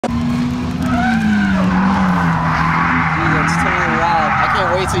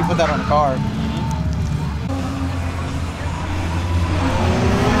wait till you put that on the car.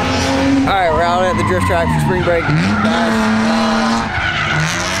 Alright, we're out at the drift track for spring break.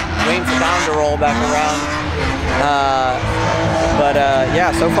 Waiting for down to roll back around. Yeah,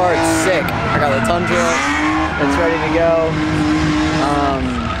 so far it's sick. I got the Tundra. It's ready to go.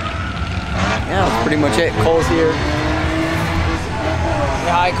 Yeah, that's pretty much it. Cole's here.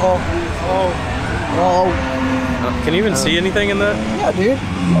 Yeah, hi Cole. Oh. Can you even see anything in that? Yeah, dude.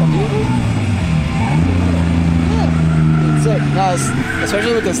 It's sick. No,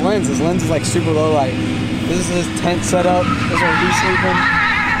 especially with this lens. This lens is like super low light. This is his tent setup. This is where he's sleeping.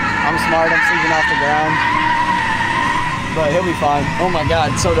 I'm smart. I'm sleeping off the ground. But he'll be fine. Oh my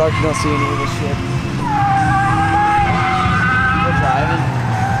god, it's so dark you don't see any of this shit. We're driving.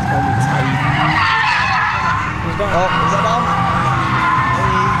 It's gonna be tight. Oh, is that Dom?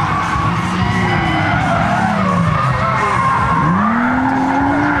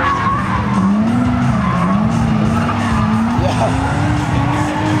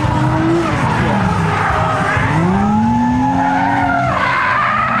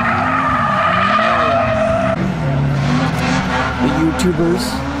 YouTubers.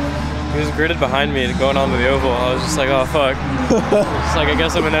 He was gridded behind me going onto the oval. I was just like, oh fuck. It's like, I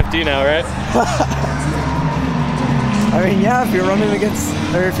guess I'm an FD now, right? I mean, yeah, if you're running against,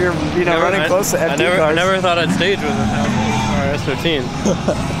 or if you're, running close to FD cars. I never thought I'd stage with our S15.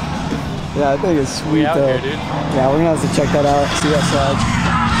 Yeah, I think it's sweet out though. Here, dude. Yeah, we're gonna have to check that out. See that side.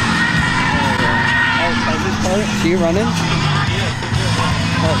 Oh, is she running?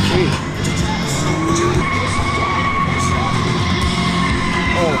 Oh, sweet.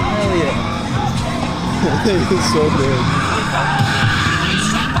 Oh, hell yeah. That thing is so big.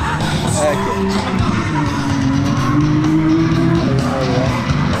 Heck yeah.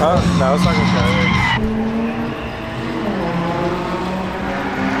 Oh, no, it's not gonna go.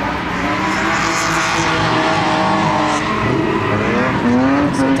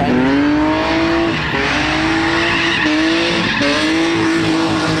 So tiny.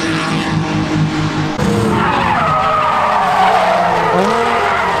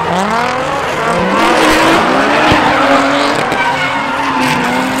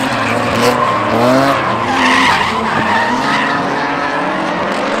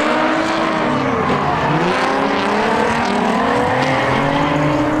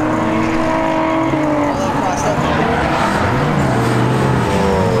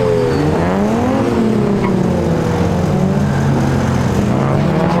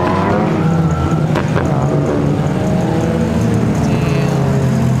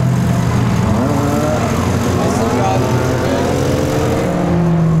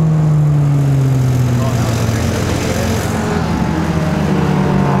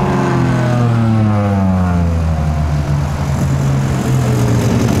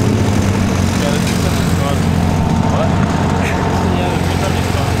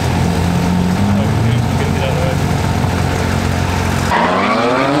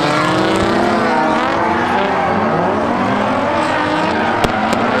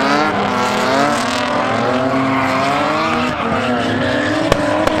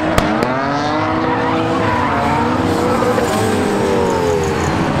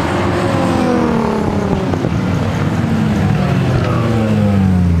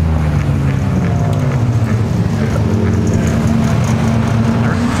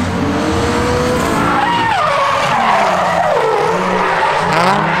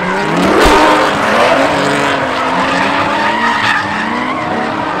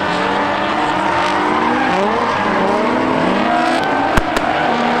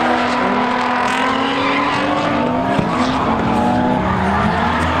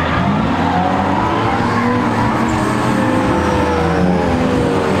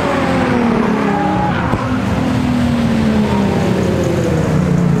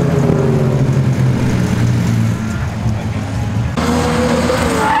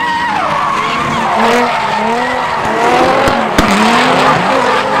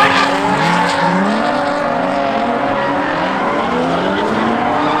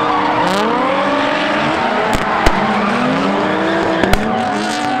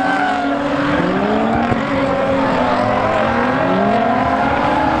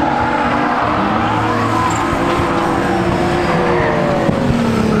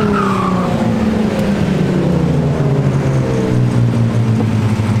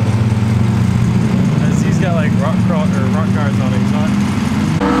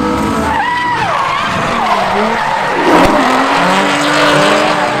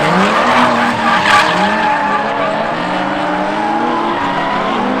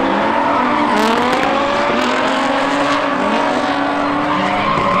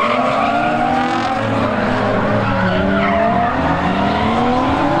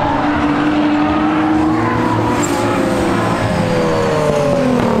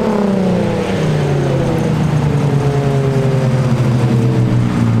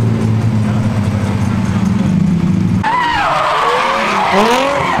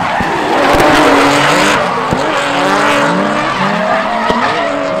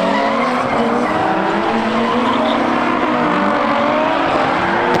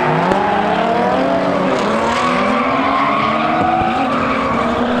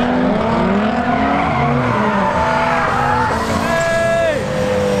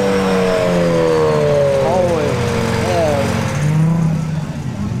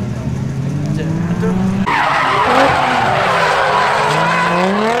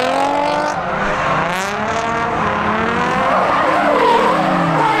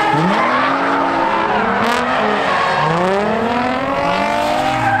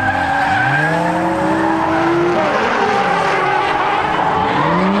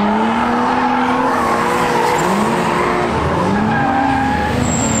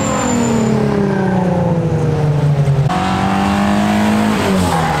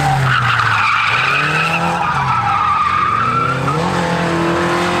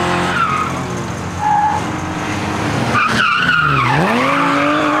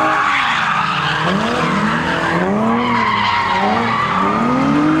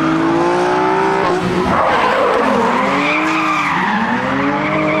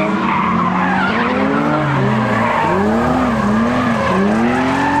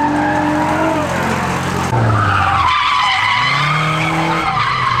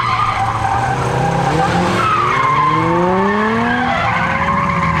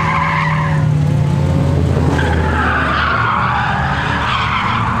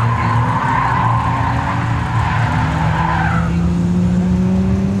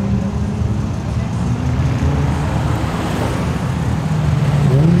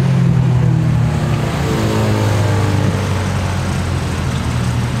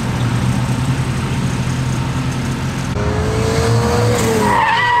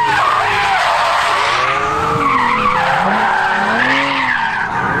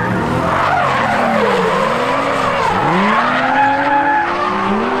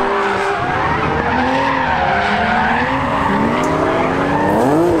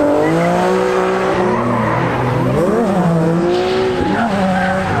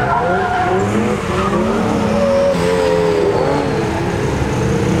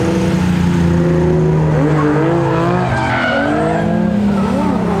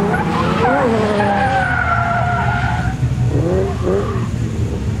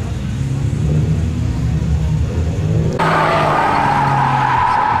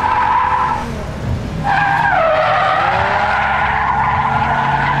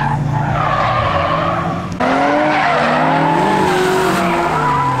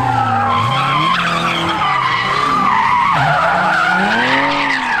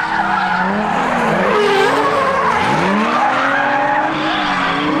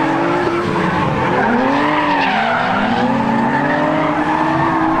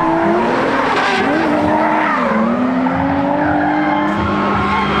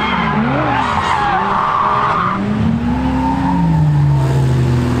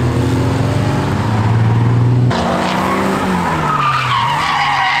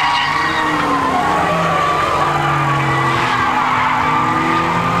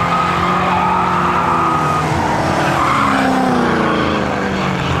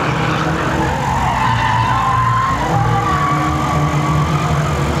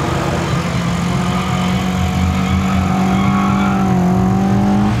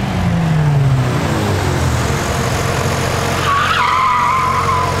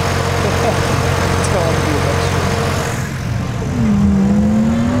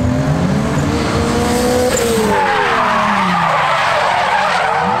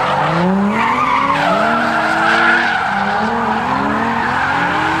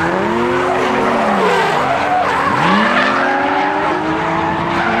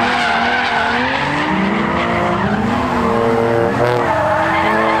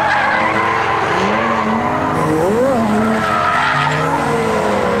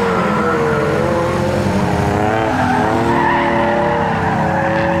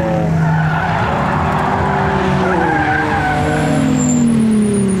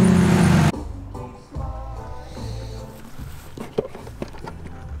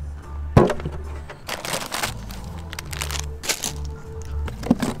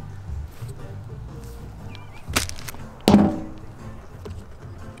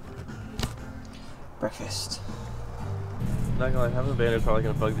 Breakfast. Not gonna have a bandit probably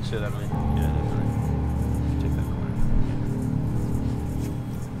gonna bug the shit out of me. Yeah, definitely. Take that corner.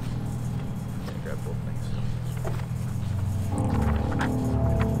 Yeah, grab both things.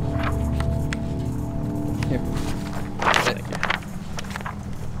 Here. Thank you.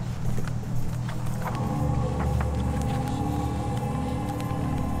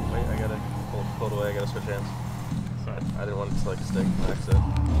 Wait, I gotta pull it away. I gotta switch hands. Sorry, I didn't want it to like stick by accident.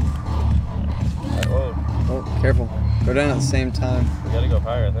 Whoa. Oh, careful. Go down at the same time. We gotta go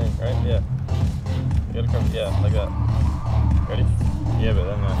higher, I think, right? Yeah. We gotta come, yeah, like that. Ready? Yeah, but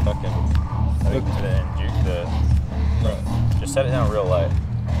then fucking, I think to the end, juke the, just set it down real light.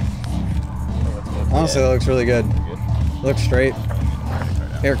 Honestly, that looks really good. Good. Looks straight.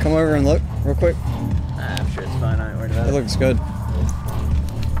 Here, come over and look real quick. I'm sure it's fine, I ain't worried about It looks good.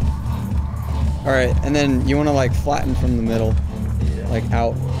 All right, and then you want to like flatten from the middle, like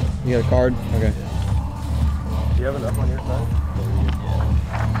out. You got a card? Okay. Do you have enough on your side?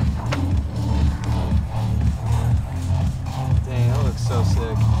 Dang, that looks so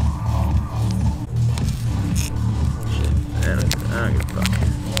sick. Oh shit. I don't give a fuck.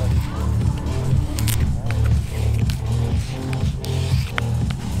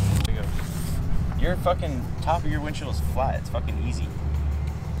 Your fucking top of your windshield is flat. It's fucking easy.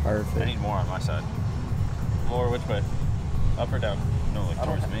 I Perfect. need more on my side. More which way? Up or down? No, like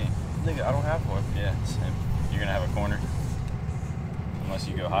towards me. Nigga, I don't have one. Yeah, same. You're gonna have a corner. Unless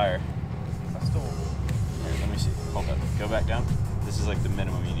you go higher. That's still. Here, let me see. Hold up. Go back down. This is like the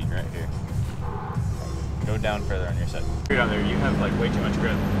minimum you need right here. Go down further on your side. You're down there. You have like way too much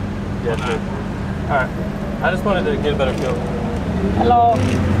grip. Yeah, true. Alright. I just wanted to get a better feel. Hello.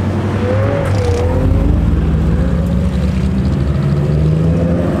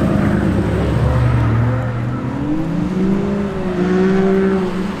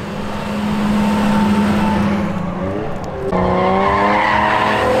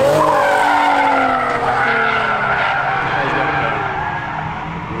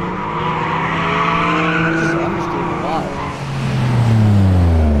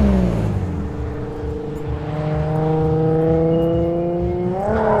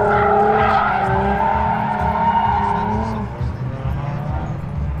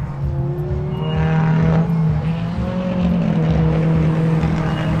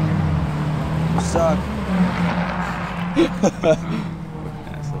 Suck.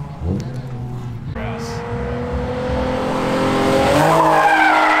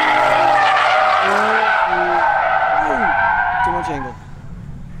 Too much angle.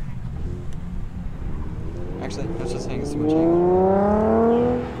 Actually, let's just hang it's too much angle.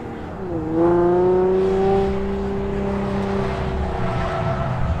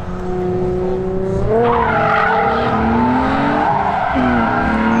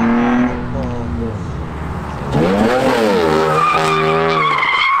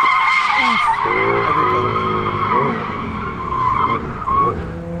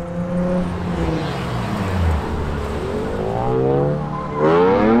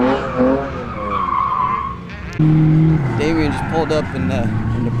 Damien just pulled up in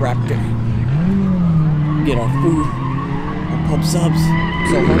Nebraska. Get our food, our pub subs. I'm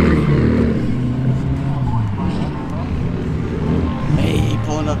so hungry. Hey,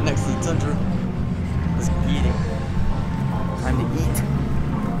 pulling up next to the Tundra. Let's eat it. Time to eat.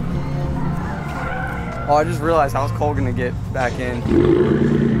 Oh, I just realized how's Cole gonna get back in.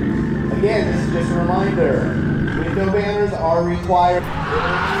 Again, this is just a reminder. Window banners are required.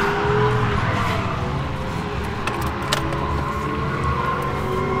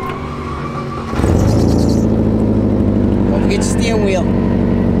 Don't forget your steering wheel.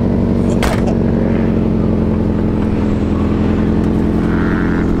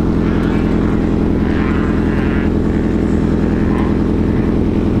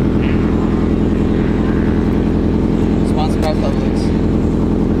 Sponsored by Publix.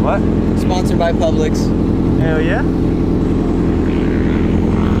 What? Sponsored by Publix. Hell yeah?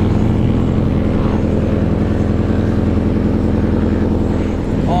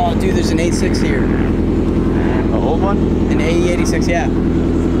 Oh, dude, there's an 86 here. The old one? An AE86, yeah.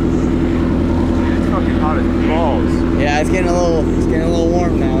 It's fucking hot as balls. Yeah, it's getting a little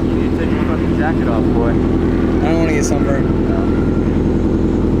warm now. You need to take your fucking jacket off, boy. I don't want to get sunburned.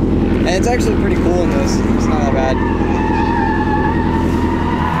 And it's actually pretty cool in this. It's not that bad.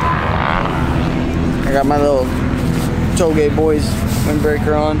 I got my little Tollgate Boys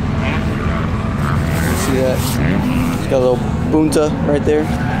windbreaker on. You see that? It's got a little bunta right there.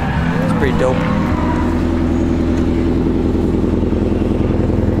 It's pretty dope.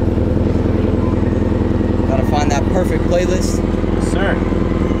 Gotta find that perfect playlist. Sir.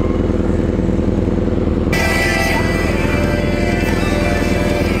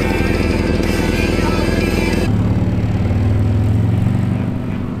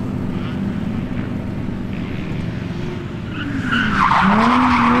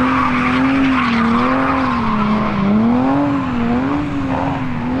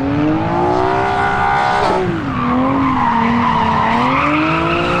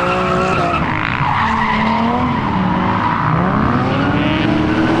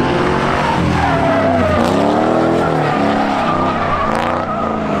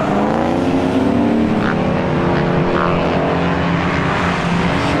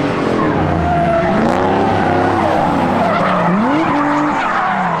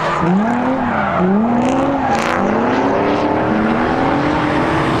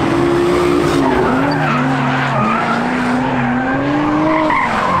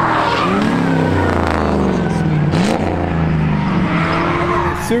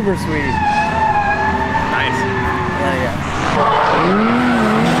 Super sweet. Nice. Yeah, yeah.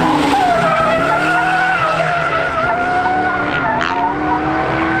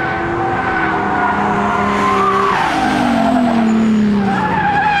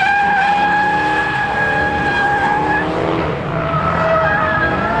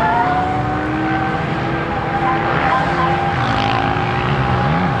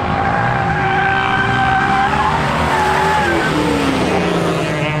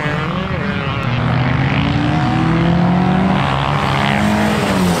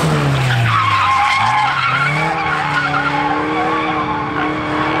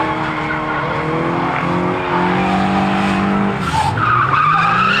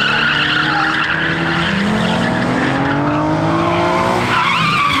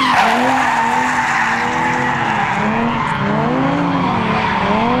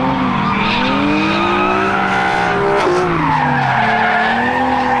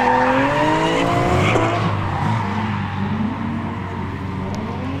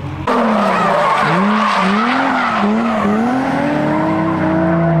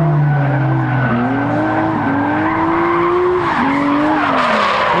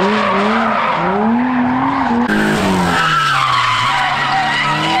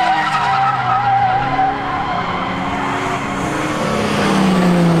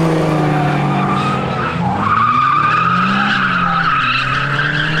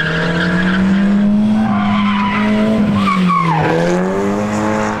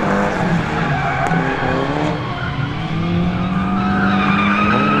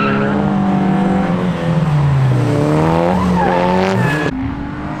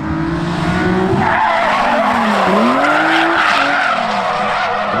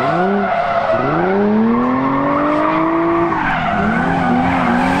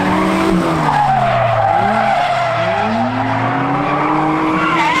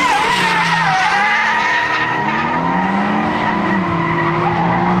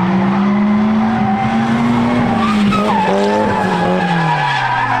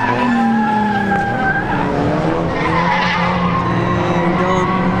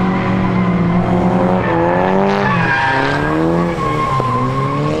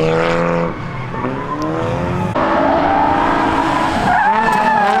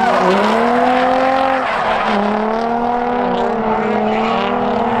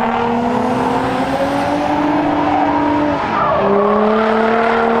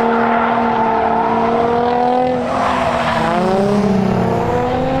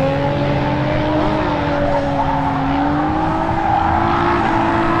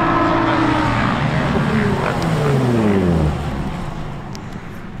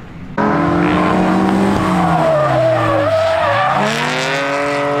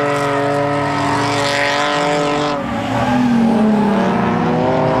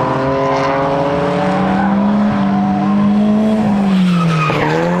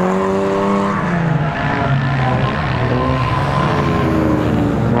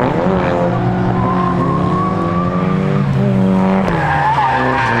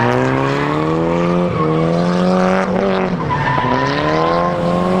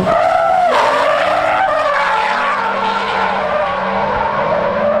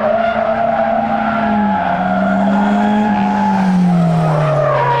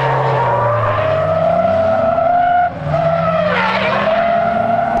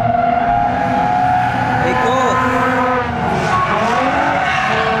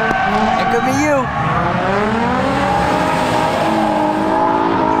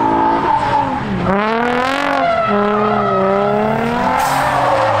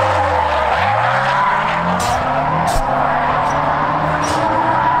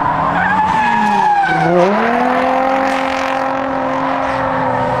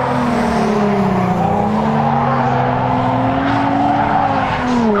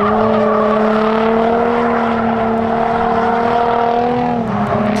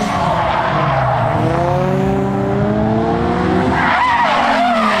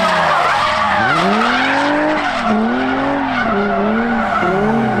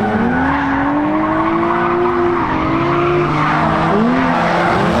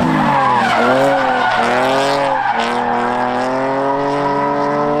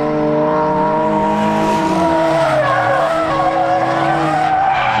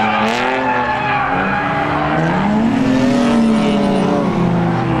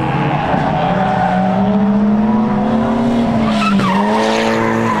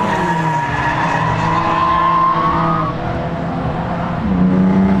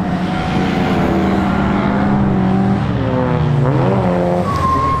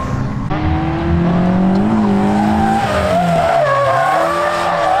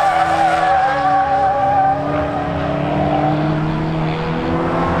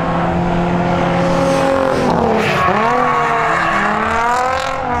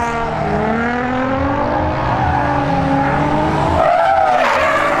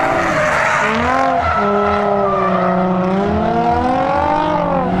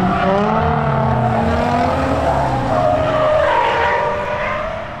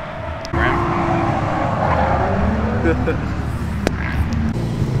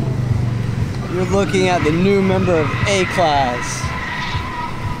 You're looking at the new member of A-Class.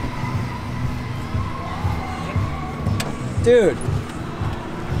 Dude.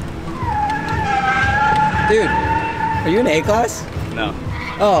 Dude, are you in A-Class? No.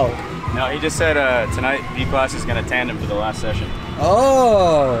 Oh. No, he just said tonight B-Class is going to tandem for the last session.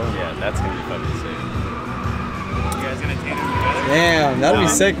 Oh. Yeah, that's going to be fucking sick. You guys going to tandem together? Damn, that'd be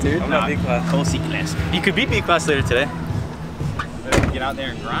sick, dude. I'm not B-Class. Whole C-Class. You could be B-Class later today. Better get out there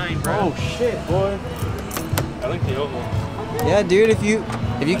and grind, bro. Oh shit, boy. I like the oval. Yeah, dude, if you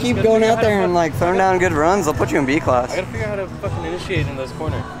keep going out there and like throwing down good runs, I'll put you in B-Class. I gotta figure out how to fucking initiate in this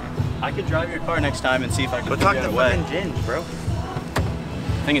corner. I could drive your car next time and see if I can But figure talk out to a way. fucking Ginge, bro.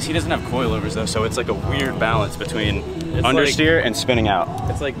 Thing is, he doesn't have coilovers though, so it's like a weird balance between It's understeer and spinning out.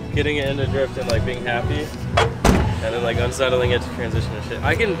 It's like getting it into drift and like being happy, and then like unsettling it to transition and shit.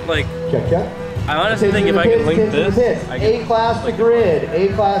 I can like. Check. I honestly think if I can link this, I can. A-Class to grid.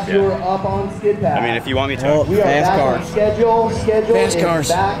 A-Class, Yeah. you're up on skid pad. I mean, if you want me to. Oh. we are Fast back cars. on schedule. Schedule Fast is cars.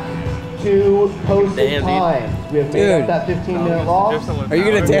 back to posted Damn, dude. times. We have made Dude. up that 15-minute loss. Are you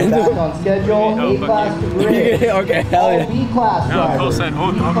gonna We're tandem? back on schedule. Oh, fuck A-Class to you. grid. Okay, hell All yeah. B-Class drivers. Cole said, oh,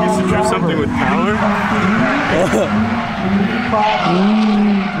 obvious to do something with power.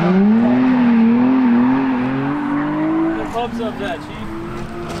 The pubs of that,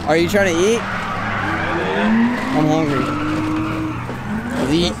 chief. Are you trying to eat? I'm hungry.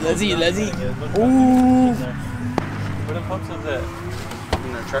 Let's eat. Ooh. Where the pubs of that?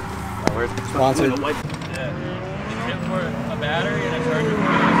 In their truck. Sponsored. Yeah. It's good for a battery and a charger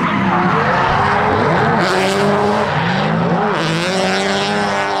for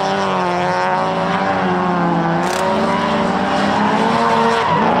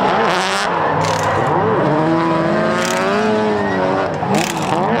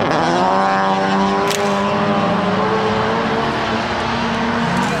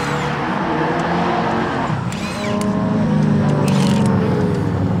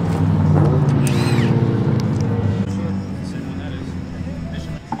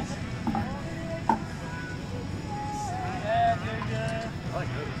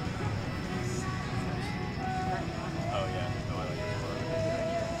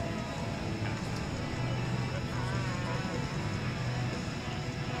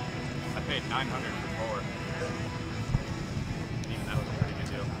I paid $900 for 4. Even that was a pretty good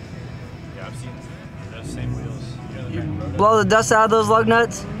deal. Yeah, I've seen those same wheels. You know, the Blow the dust out of those lug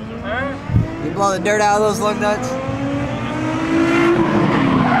nuts? You blow the dirt out of those lug nuts?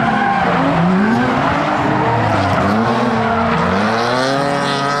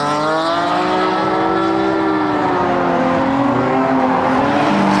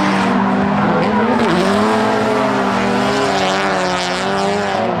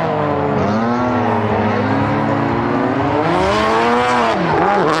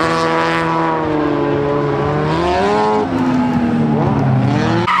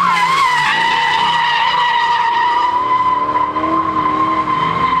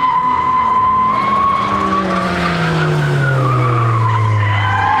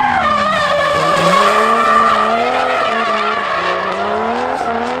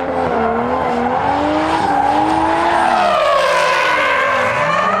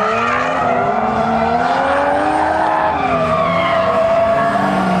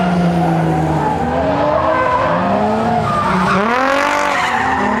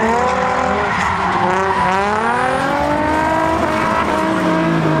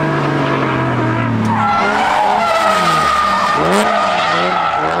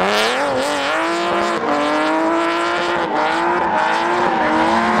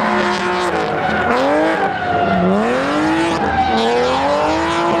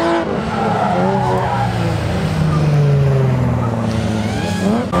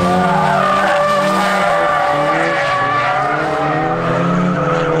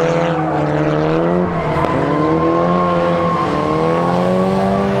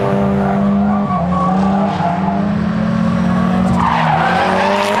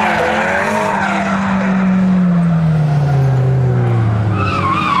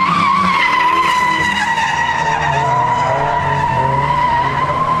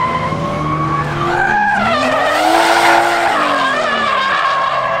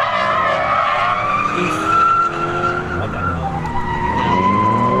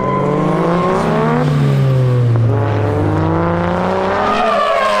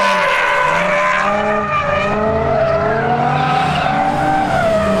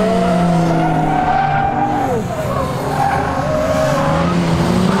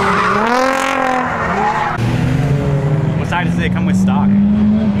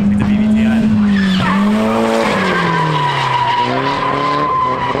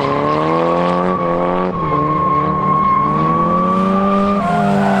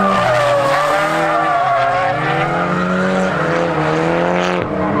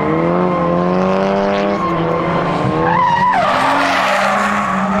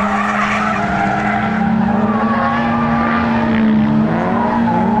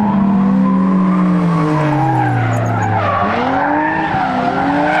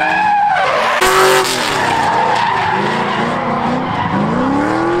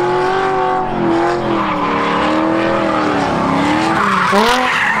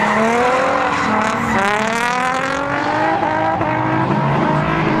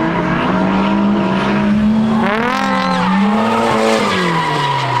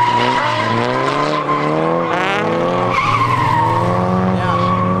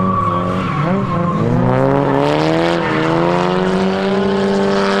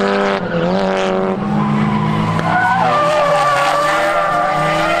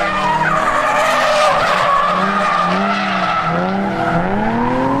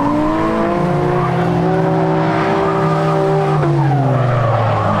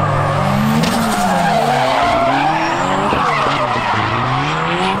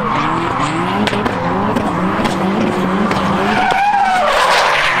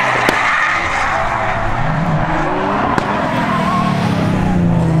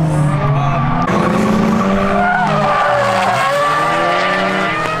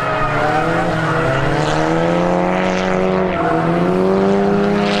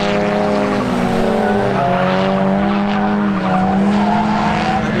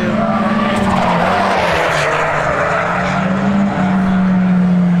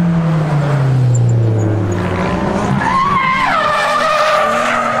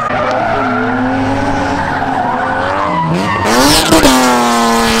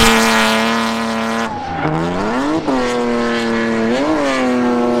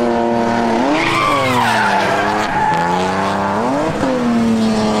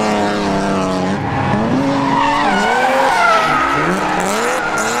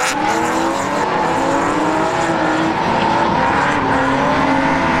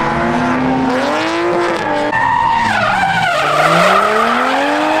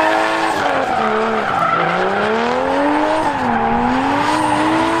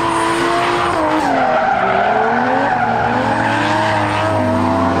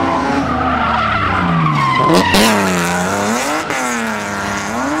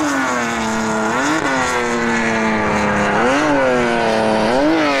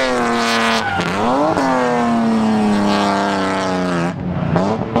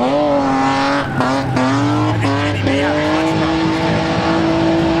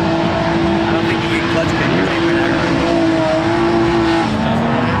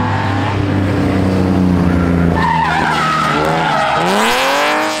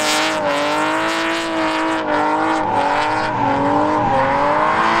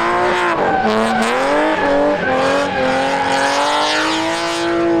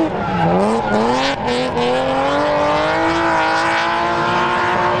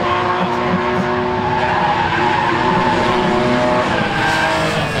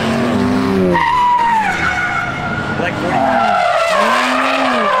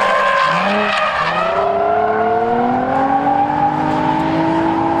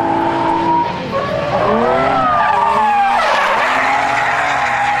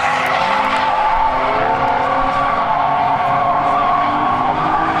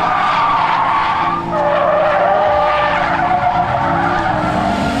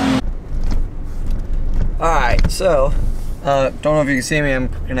 So, don't know if you can see me. I'm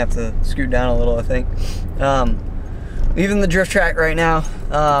gonna have to scoot down a little, I think. Leaving the drift track right now.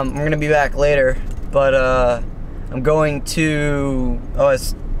 I'm gonna be back later, but I'm going to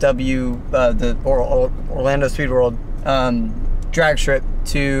OSW, the Orlando Speed World drag strip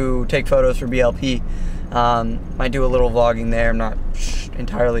to take photos for BLP. Might do a little vlogging there. I'm not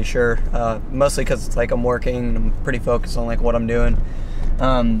entirely sure. Mostly because it's like I'm working and I'm pretty focused on like what I'm doing.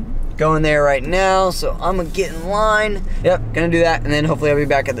 Going there right now, so I'm gonna get in line. Yep, gonna do that, and then hopefully I'll be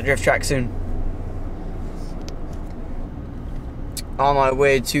back at the drift track soon. On my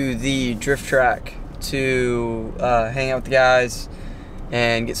way to the drift track to hang out with the guys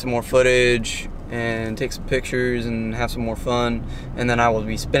and get some more footage and take some pictures and have some more fun, and then I will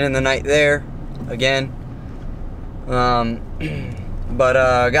be spending the night there again. But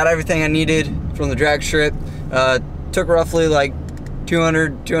got everything I needed from the drag strip. Took roughly like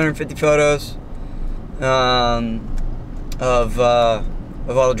 250 photos of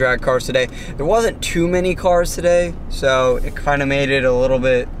all the drag cars today. There wasn't too many cars today, so it kind of made it a little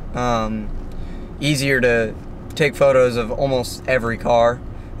bit easier to take photos of almost every car,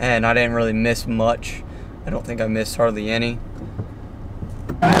 and I didn't really miss much. I don't think I missed hardly any.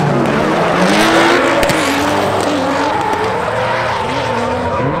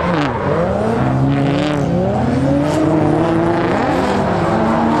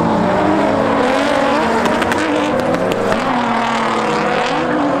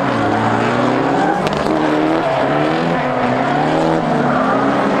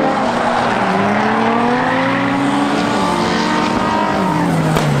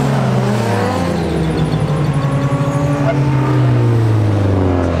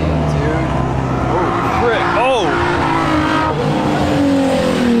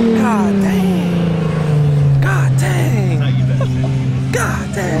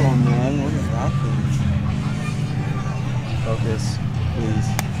 Focus, please.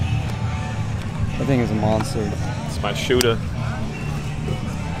 That thing is a monster. It's my shooter.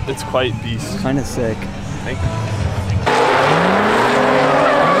 It's quite beast. Kind of sick. Thank you.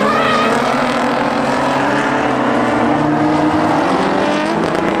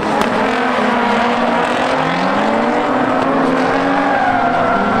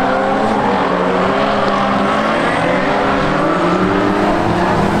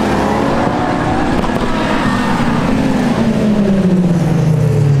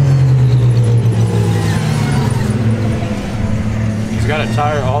 Got a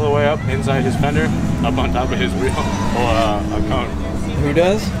tire all the way up inside his fender, up on top of his wheel, or a cone. Who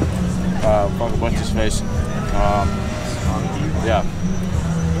does? Fuck, what's his face? Yeah.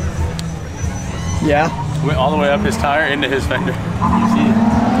 Yeah? Went all the way up his tire into his fender. You see it?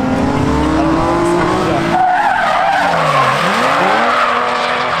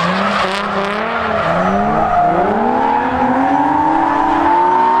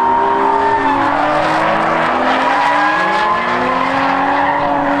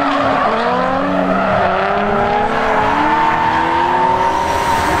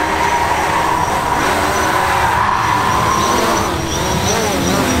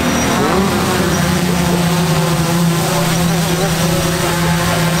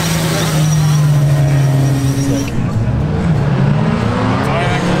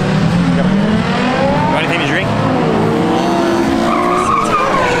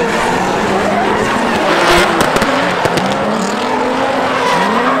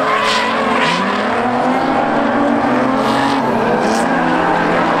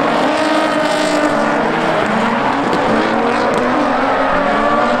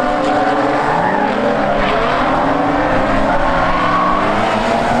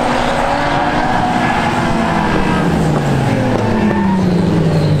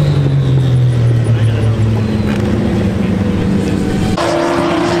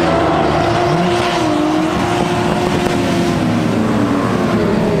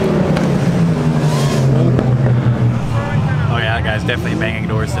 Definitely banging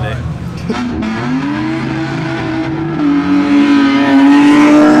doors today.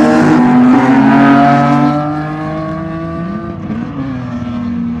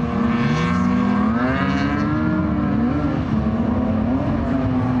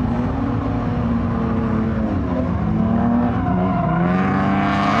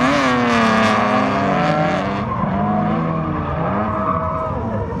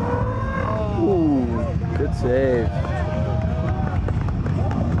 Ooh, good save.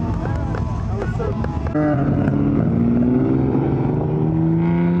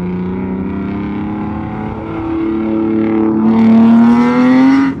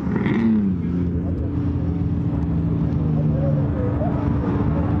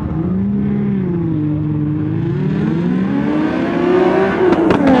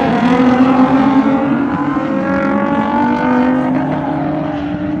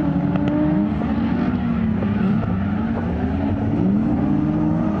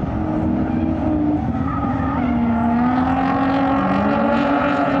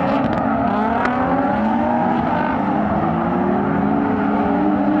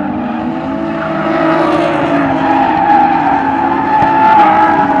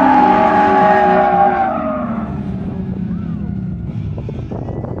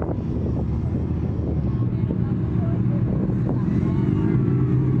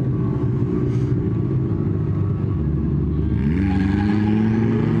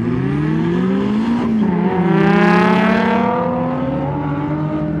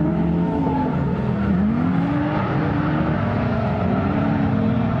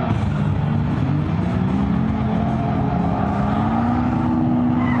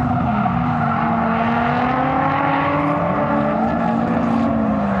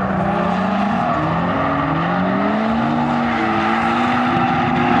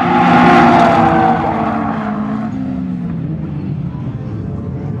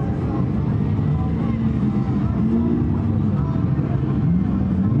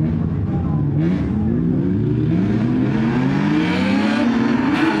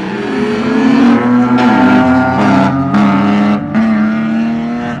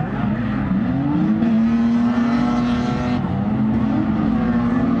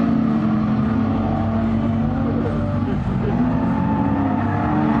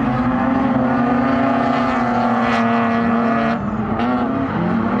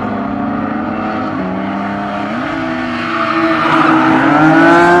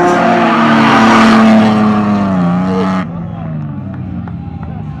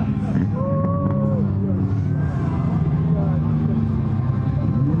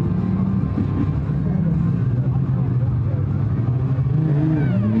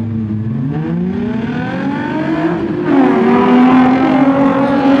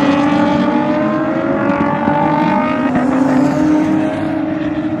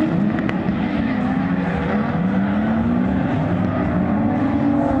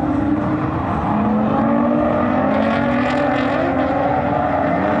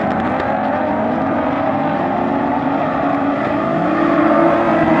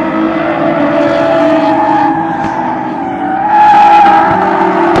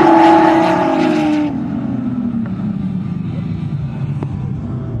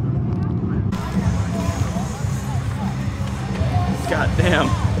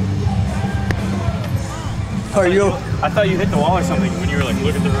 Are you? I thought you hit the wall or something when you were like,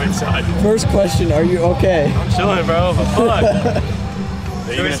 look at the right side. First question, are you okay? I'm chilling, bro. For fun.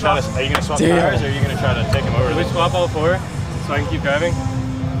 Are you gonna swap tires, or are you gonna try to take them over? Should we swap all four so I can keep driving?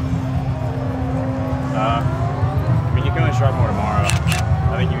 I mean, you can always drive more tomorrow.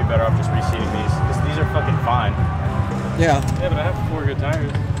 I think you'd be better off just reseating these, because these are fucking fine. Yeah. Yeah, but I have 4 good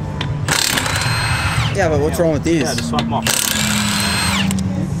tires. Yeah, but what's wrong with these? Yeah, just swap them off.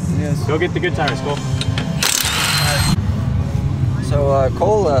 Yes. Go get the good tires, Cole. So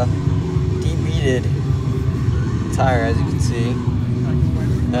Cole debeated tire, as you can see.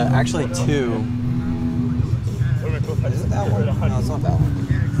 Actually 2. Is it that one? No, it's not that one.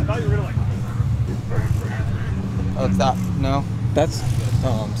 I thought you were like. Oh, it's not. No, that's.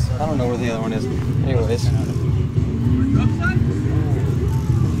 I don't know where the other one is. Anyways.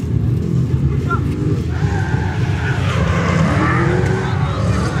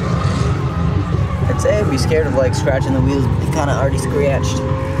 I'd say I'd be scared of like scratching the wheels. They kind of already scratched.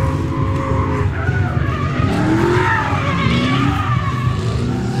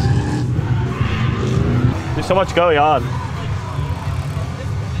 There's so much going on.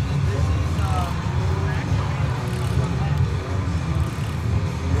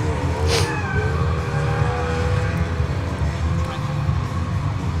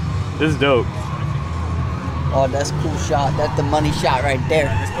 This is dope. Oh, that's a cool shot. That's the money shot right there.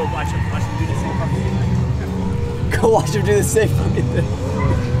 Let's go watch him do the same fucking thing. Go watch him do the same fucking thing.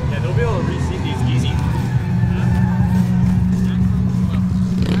 Yeah, they'll be able to reseat these easy.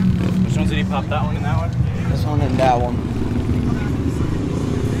 Which ones did he pop? That one and that one? This one and that one.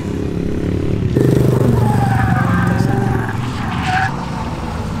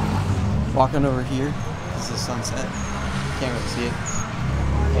 Walking over here, this is sunset. Can't really see it.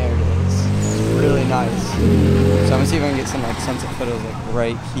 There it is. It's really nice. So I'm gonna see if I can get some like sunset photos like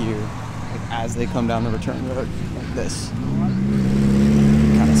right here, like as they come down the return road, like this.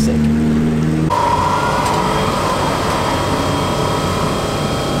 Kind of sick.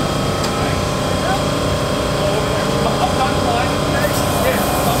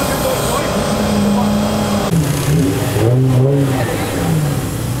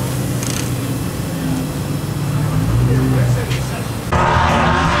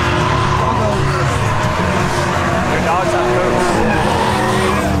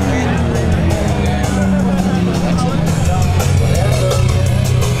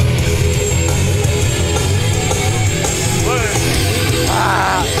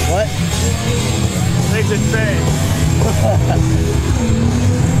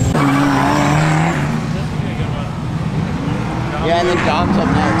 Yeah, and then Dom's up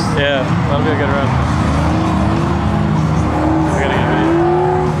next. Yeah, that'll be a good run. I gotta get a video.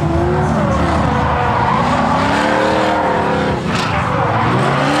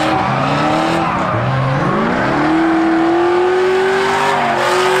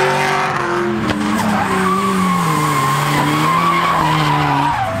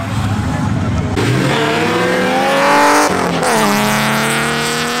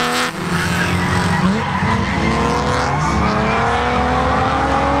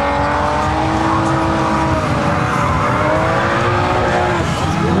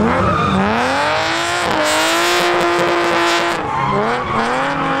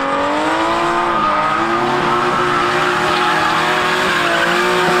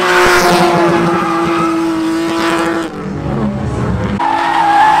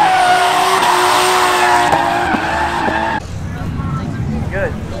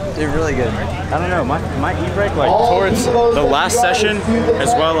 Really good. I don't know, my e-brake like towards the last session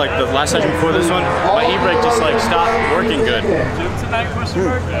as well, like the last session before this one, my e-brake just like stopped working good.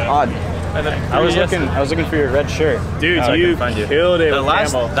 Odd. I was looking for your red shirt. Dude, you killed it.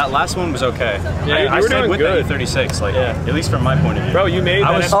 That last one was okay. Yeah, I stayed with the E36, like at least from my point of view. Bro, you made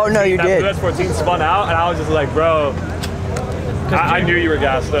that. Oh no, you did. That 14 spun out, and I was just like, bro. I knew you were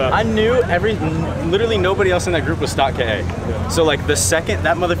gassed up. I knew literally nobody else in that group was stock KA. Yeah. So like the second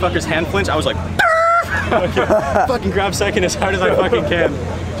that motherfucker's hand flinched, I was like, fucking grab second as hard as I fucking can.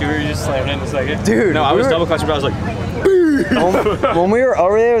 Dude, were you just slamming in a second? Dude, no, I was double clutching, but I was like, when we were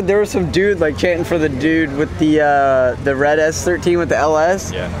over there was some dude like chanting for the dude with the red S13 with the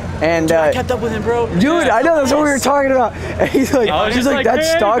LS. Yeah. And dude, I kept up with him, bro. Dude, yeah, I know, that's what we were talking about. And he's like, that's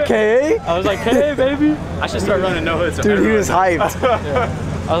hey, stock KA? I was like, hey, baby. I should start running no hoods. Dude, he was hyped. Yeah.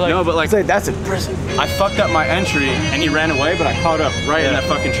 I was like, no, but like, that's impressive. I fucked up my entry and he ran away, but I caught up right in that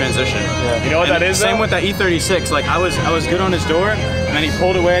fucking transition. Yeah. You know what that is? Same with that E36. Like I was good on his door, and then he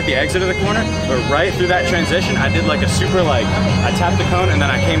pulled away at the exit of the corner. But right through that transition, I did like a super I tapped the cone and then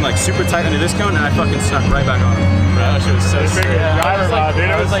I came like super tight under this cone and I fucking snuck right back on him. Bro, that shit was so sick. I was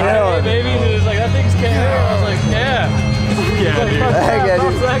like, hey, baby. He was like, that thing's KO. I was like, Yeah, dude. Heck yeah,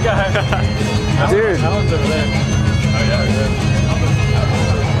 dude. That guy. Dude. Alan's over there. Oh yeah.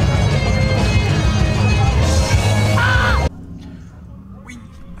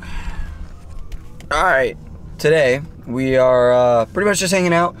 All right, today we are pretty much just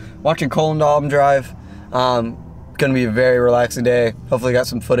hanging out, watching Colin Dahlem drive. Gonna be a very relaxing day. Hopefully got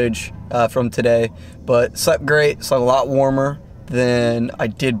some footage from today, but slept great, slept a lot warmer than I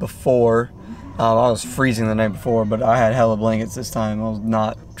did before. I was freezing the night before, but I had hella blankets this time. I was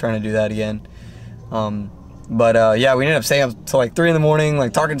not trying to do that again. Yeah, we ended up staying up till like 3 in the morning,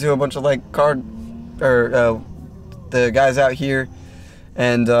 like talking to a bunch of like the guys out here.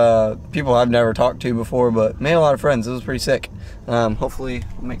 And people I've never talked to before, but made a lot of friends. It was pretty sick. Hopefully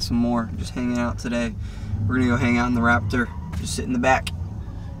we'll make some more just hanging out today. We're gonna go hang out in the Raptor, just sit in the back,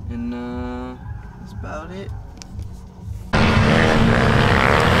 and that's about it.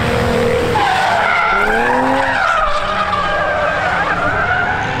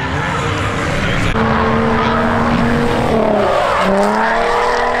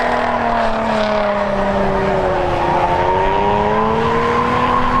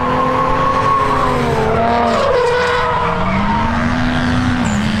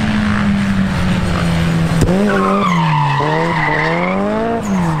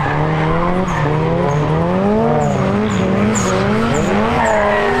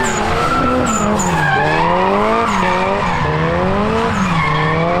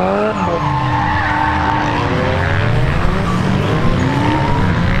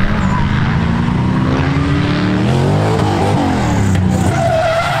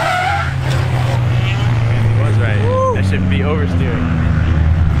 Should be oversteering.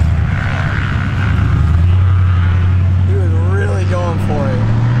 He was really going for it.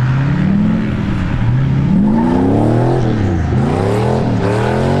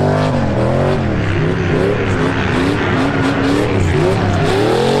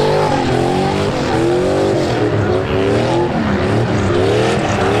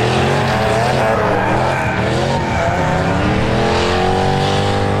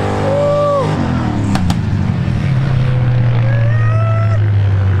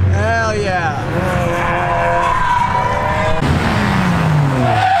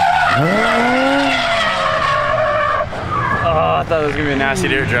 I thought it was gonna be a nasty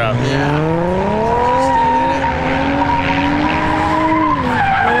dirt drop. Yeah.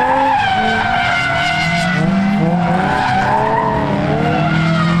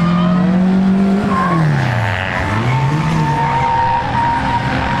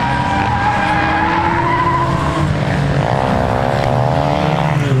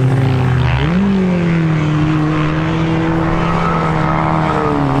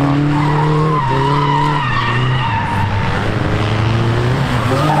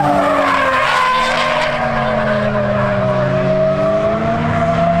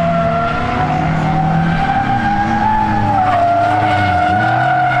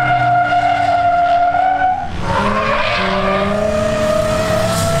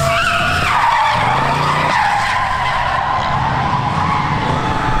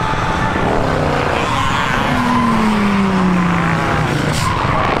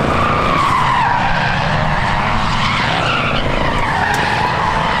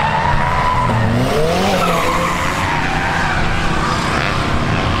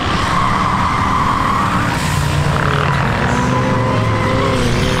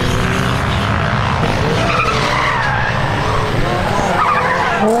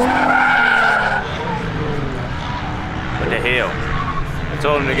 What the hell? I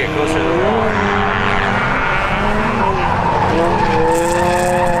told him to get closer to the wall.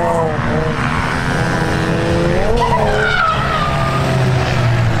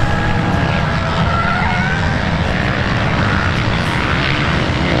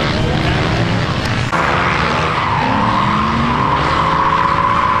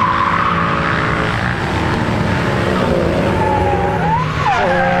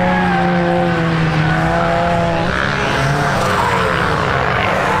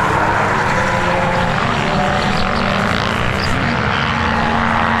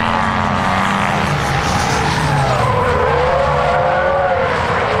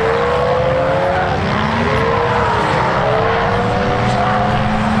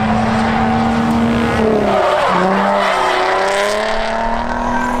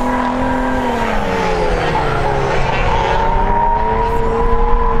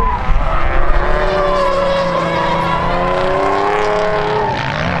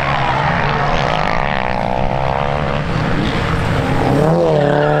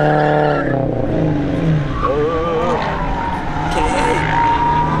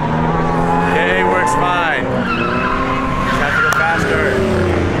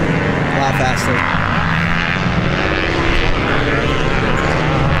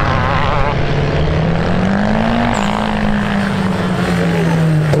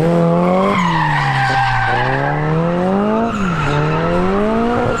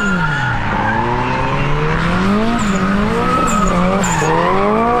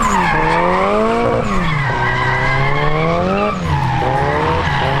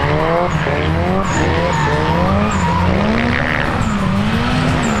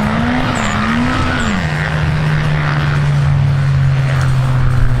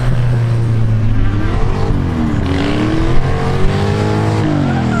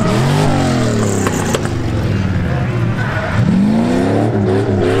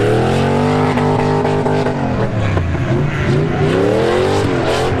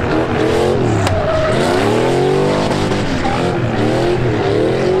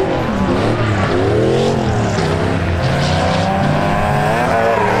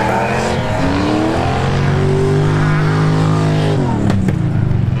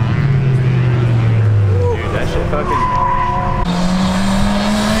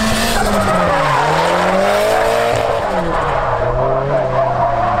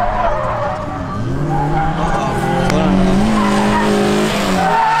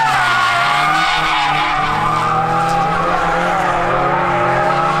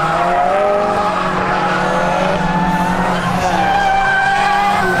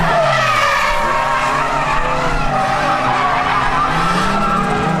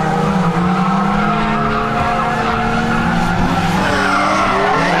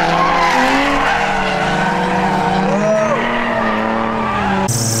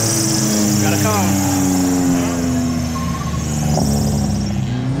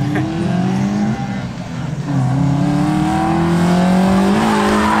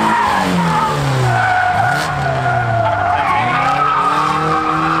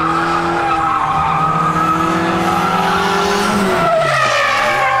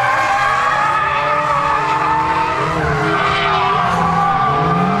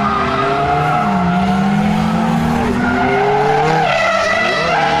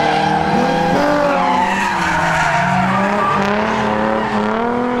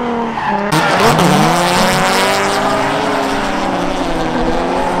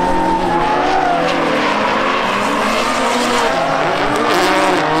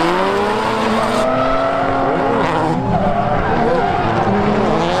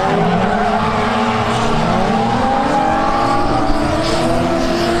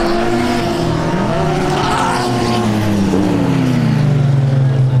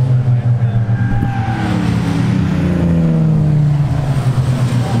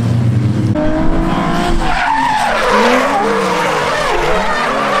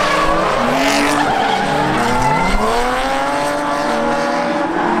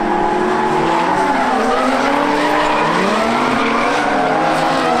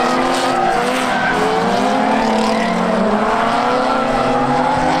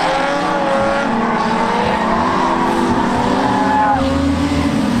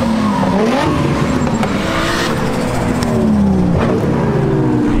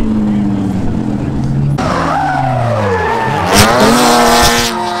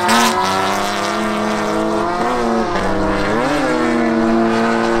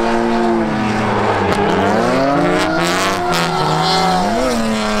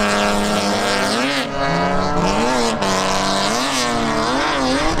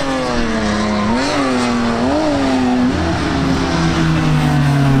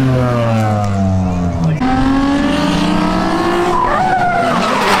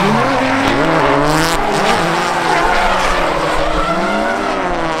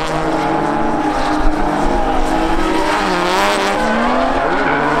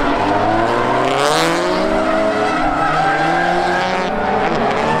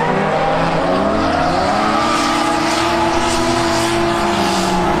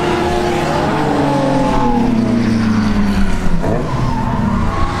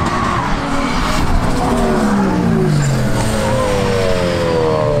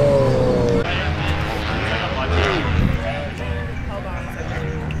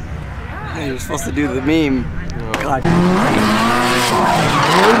 Yeah, you're supposed to do the meme. God.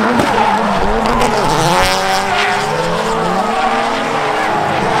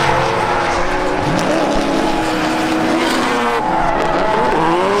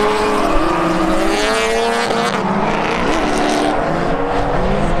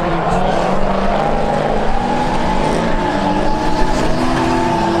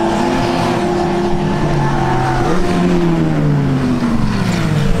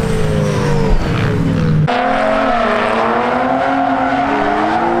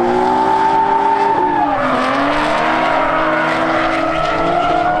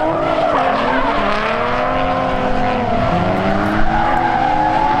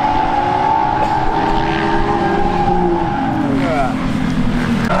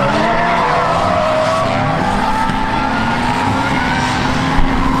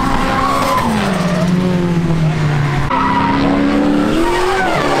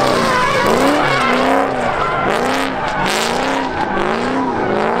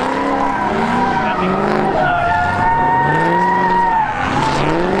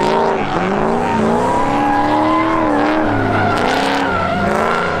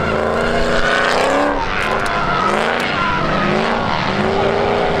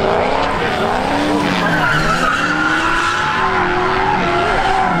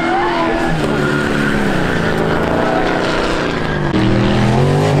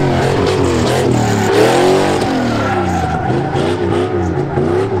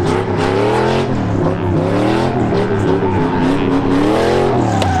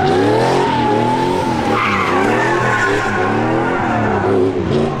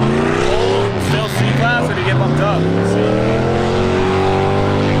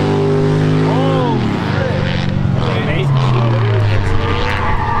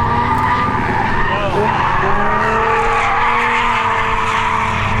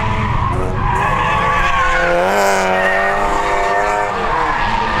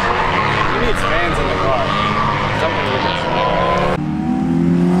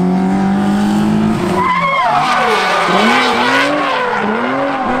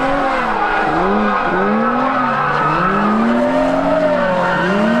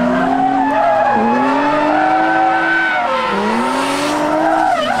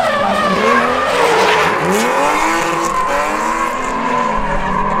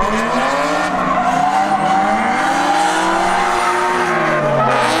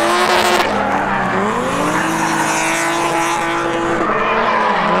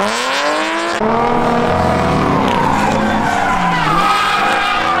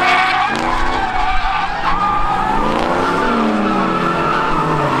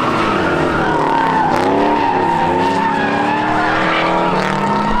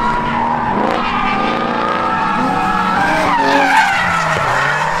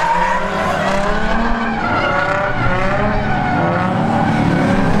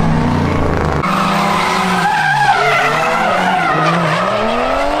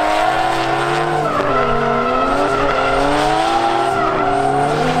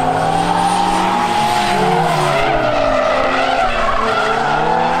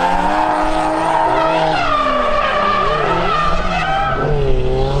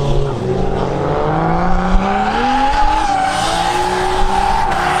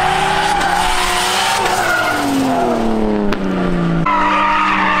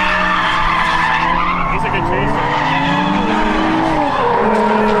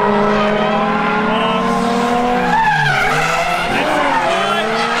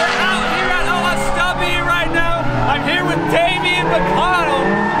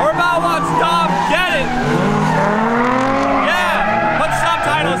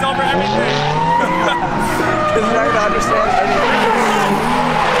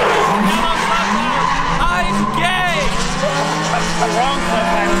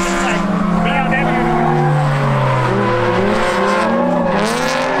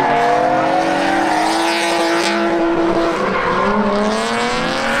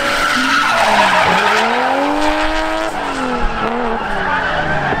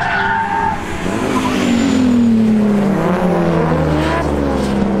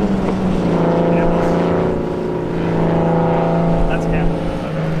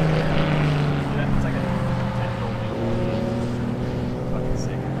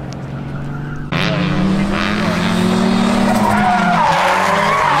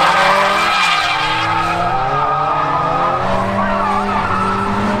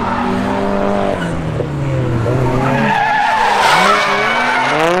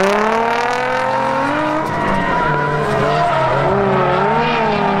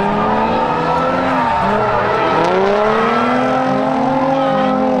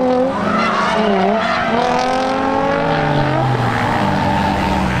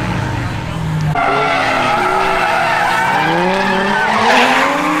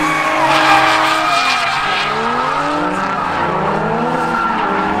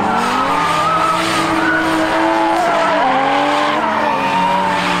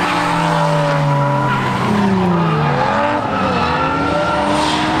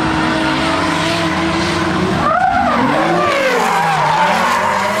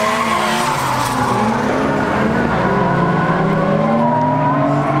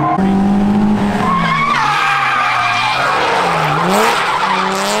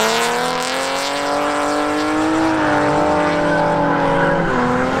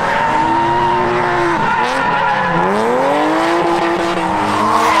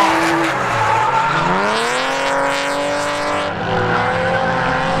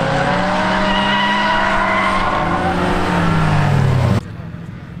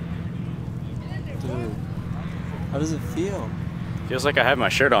 does it feel? Feels like I have my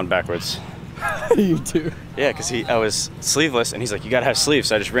shirt on backwards. You do. Yeah, because I was sleeveless, and he's like, you gotta have sleeves.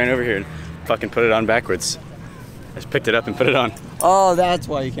 So I just ran over here and fucking put it on backwards. I just picked it up and put it on. Oh, that's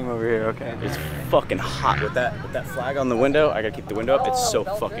why you came over here. Okay. It's fucking hot with that flag on the window. I gotta keep the window up. It's so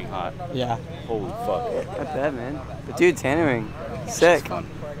fucking hot. Yeah. Holy fuck. Not bad, man. But dude, tannering, sick.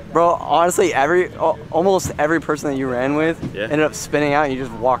 Bro, honestly, almost every person that you ran with ended up spinning out and you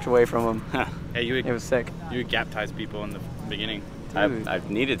just walked away from them. Hey, It was sick. You would gap ties people in the beginning. Dude. I've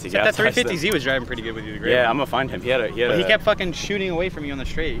needed to gap That ties 350Z was driving pretty good with you. The Yeah, I'm gonna find him. He had But he kept fucking shooting away from you on the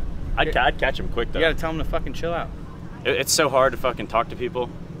straight. I'd catch him quick though. You gotta tell him to fucking chill out. It's so hard to fucking talk to people.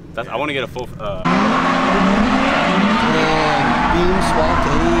 I want to get a full. And beam swap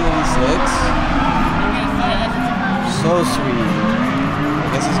to 86. So sweet. I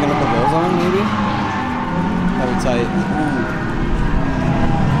guess he's gonna put those on, maybe? That'd be tight. Ooh.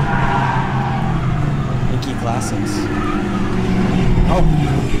 Mickey Classics. Oh.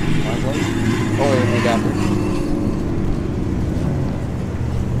 Or a gapper.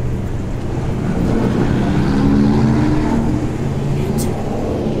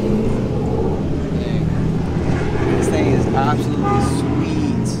 This thing is absolutely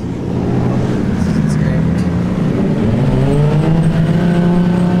sweet. It's great.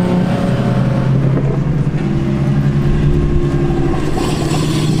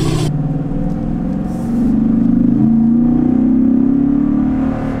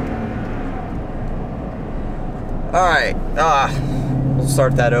 All right, we'll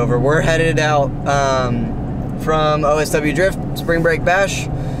start that over. We're headed out from OSW Drift Spring Break Bash.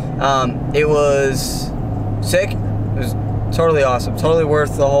 It was sick. It was totally awesome. Totally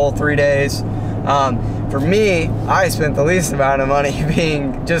worth the whole 3 days. For me, I spent the least amount of money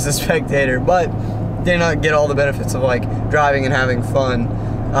being just a spectator, but did not get all the benefits of like driving and having fun.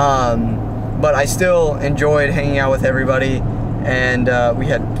 But I still enjoyed hanging out with everybody, and we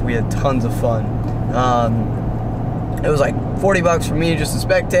had tons of fun. It was like $40 for me just to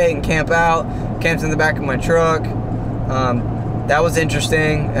spectate and camp out. Camped in the back of my truck. That was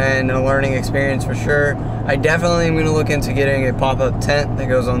interesting and a learning experience for sure. I definitely am going to look into getting a pop-up tent that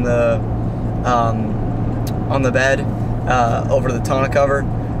goes on the bed over the tonneau cover.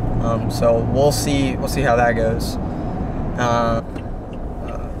 So we'll see how that goes.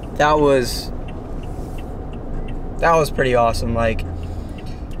 That was pretty awesome. Like,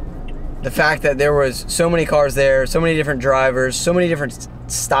 the fact that there was so many cars there, so many different drivers, so many different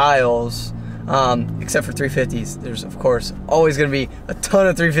styles, except for 350s. There's, of course, always going to be a ton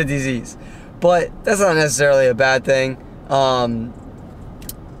of 350Zs, but that's not necessarily a bad thing.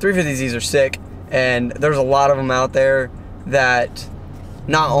 350Zs are sick, and there's a lot of them out there that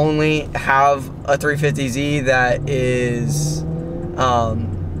not only have a 350Z that is,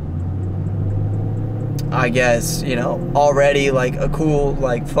 I guess, you know, already like a cool,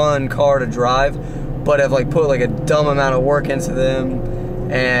 like fun car to drive, but have like put like a dumb amount of work into them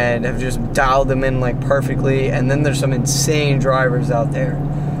and have just dialed them in like perfectly. And then there's some insane drivers out there,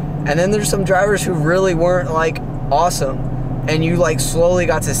 and then there's some drivers who really weren't like awesome, and you like slowly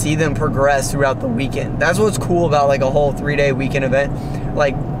got to see them progress throughout the weekend. That's what's cool about like a whole 3-day weekend event.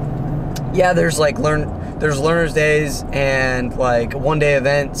 Like, yeah, there's like there's learners days and like 1-day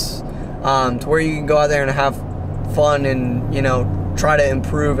events, to where you can go out there and have fun and, you know, try to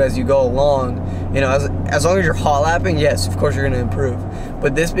improve as you go along. You know, as long as you're hot lapping, yes, of course you're going to improve.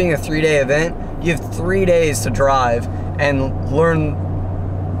 But this being a 3-day event, you have 3 days to drive and learn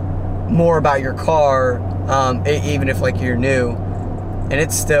more about your car, even if like you're new. And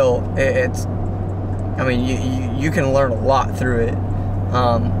it's still, I mean, you can learn a lot through it.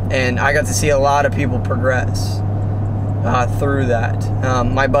 And I got to see a lot of people progress through that.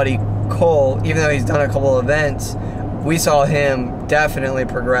 My buddy Cole, even though he's done a couple of events, we saw him definitely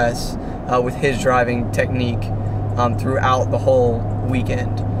progress with his driving technique throughout the whole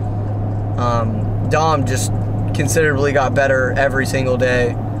weekend. Dom just considerably got better every single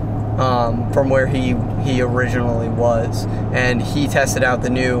day from where he originally was, and he tested out the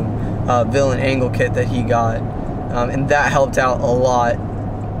new villain angle kit that he got, and that helped out a lot.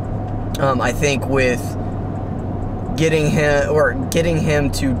 I think with getting him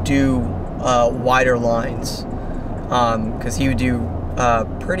to do wider lines, because he would do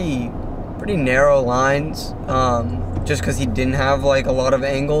pretty narrow lines, just because he didn't have like a lot of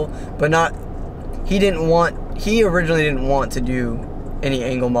angle, but he originally didn't want to do any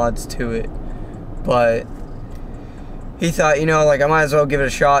angle mods to it, but he thought, you know, like, I might as well give it a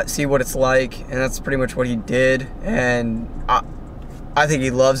shot, see what it's like, and that's pretty much what he did. And I think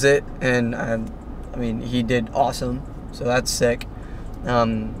he loves it, and I mean, he did awesome, so that's sick.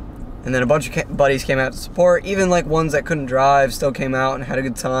 And then a bunch of buddies came out to support. Even like ones that couldn't drive still came out and had a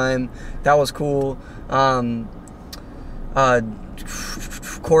good time. That was cool.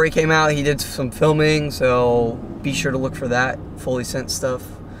 Corey came out. He did some filming, so be sure to look for that. Fully Sent stuff.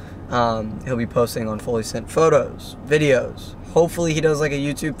 He'll be posting on Fully Sent photos, videos. Hopefully he does like a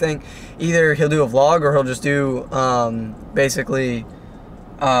YouTube thing. Either he'll do a vlog or he'll just do basically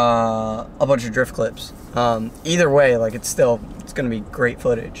a bunch of drift clips. Either way, like it's gonna be great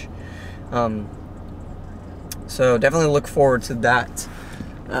footage. So definitely look forward to that.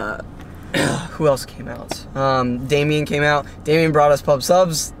 Who else came out? Damien came out. Damien brought us pub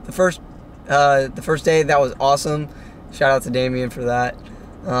subs the first day. That was awesome. Shout out to Damien for that.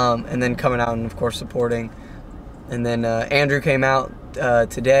 And then coming out and of course supporting. And then Andrew came out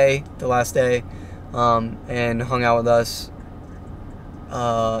today, the last day, and hung out with us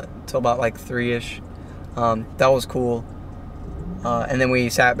till about like 3-ish. That was cool. And then we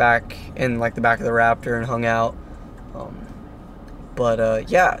sat back in like the back of the Raptor and hung out.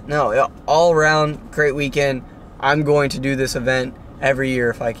 Yeah, no, all around great weekend. I'm going to do this event every year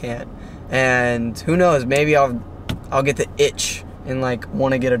if I can. And who knows, maybe I'll get the itch and like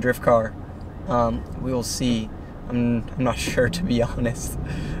want to get a drift car. We will see. I'm not sure, to be honest.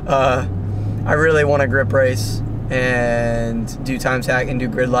 I really want to grip race and do time hack and do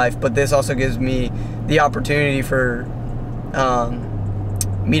grid life, but this also gives me the opportunity for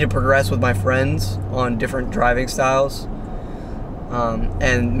me to progress with my friends on different driving styles.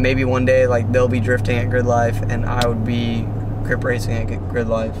 And maybe one day like they'll be drifting at grid life and I would be grip racing at grid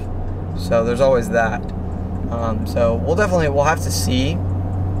life. So there's always that. So we'll have to see.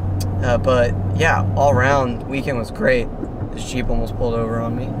 But yeah, all around weekend was great. This Jeep almost pulled over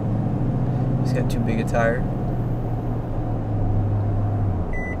on me. He's got too big a tire.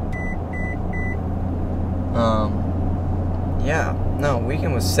 Yeah, no,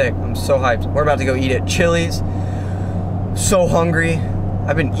 weekend was sick. I'm so hyped. We're about to go eat at Chili's. So hungry.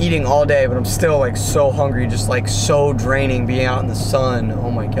 I've been eating all day, but I'm still like so hungry, just like so draining being out in the sun.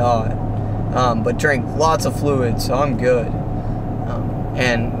 Oh my god. But drank lots of fluids, so I'm good.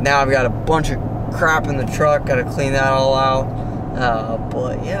 And now I've got a bunch of crap in the truck, gotta clean that all out.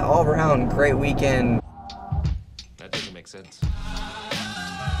 But yeah, all around great weekend. That doesn't make sense.